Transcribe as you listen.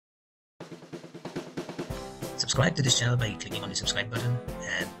Subscribe to this channel by clicking on the subscribe button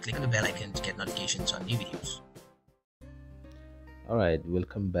and click on the bell icon to get notifications on new videos. Alright,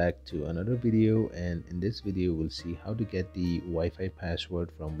 welcome back to another video, and in this video we'll see how to get the Wi-Fi password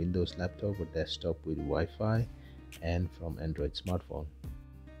from Windows laptop or desktop with Wi-Fi and from Android smartphone.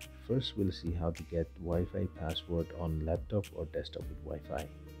 First we'll see how to get Wi-Fi password on laptop or desktop with Wi-Fi.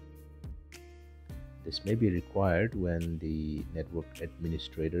 This may be required when the network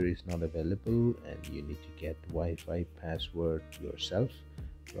administrator is not available and you need to get Wi-Fi password yourself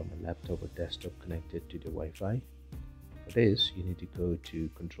from a laptop or desktop connected to the Wi-Fi. For this, you need to go to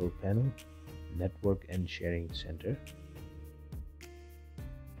Control Panel, Network and Sharing Center.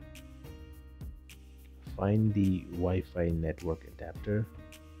 Find the Wi-Fi network adapter.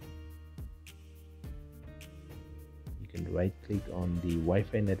 You can right-click on the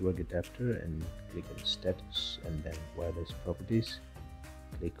Wi-Fi network adapter and click on Status and then Wireless Properties.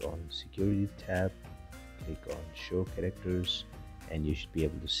 Click on Security tab, click on Show Characters, and you should be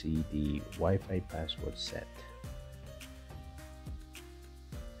able to see the Wi-Fi password set.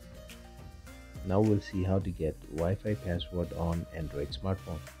 Now we'll see how to get Wi-Fi password on Android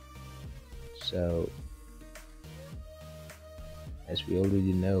smartphone. So as we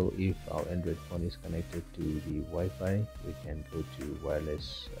already know, if our Android phone is connected to the Wi-Fi, we can go to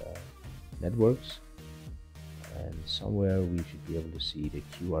wireless networks, and somewhere we should be able to see the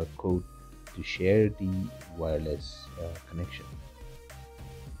QR code to share the wireless connection.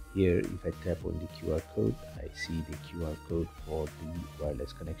 Here, if I tap on the QR code, I see the QR code for the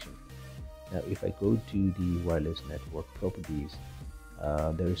wireless connection. Now if I go to the wireless network properties,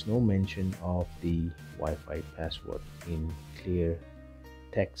 there is no mention of the Wi-Fi password in clear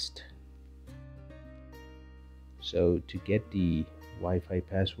text. So to get the Wi-Fi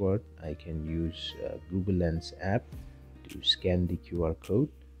password, I can use Google Lens app to scan the QR code.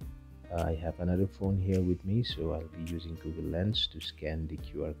 I have another phone here with me, so I'll be using Google Lens to scan the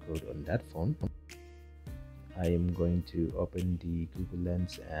QR code on that phone. I am going to open the Google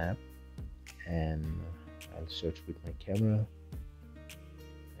Lens app and I'll search with my camera,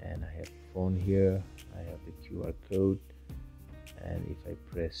 and I have the phone here, I have the QR code, and if I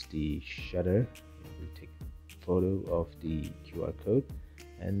press the shutter, it will take a photo of the QR code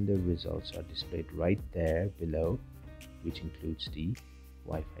and the results are displayed right there below, which includes the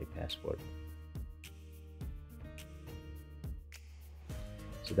Wi-Fi password.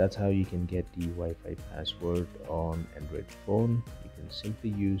 So that's how you can get the Wi-Fi password on Android phone. You can simply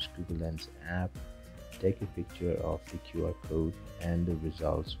use Google Lens app, take a picture of the QR code, and the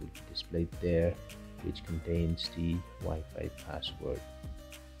results will be displayed there, which contains the Wi-Fi password.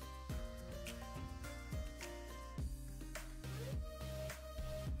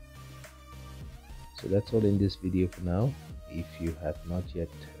 So that's all in this video for now. If you have not yet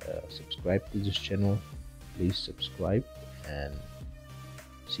subscribed to this channel, please subscribe, and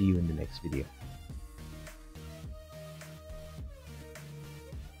see you in the next video.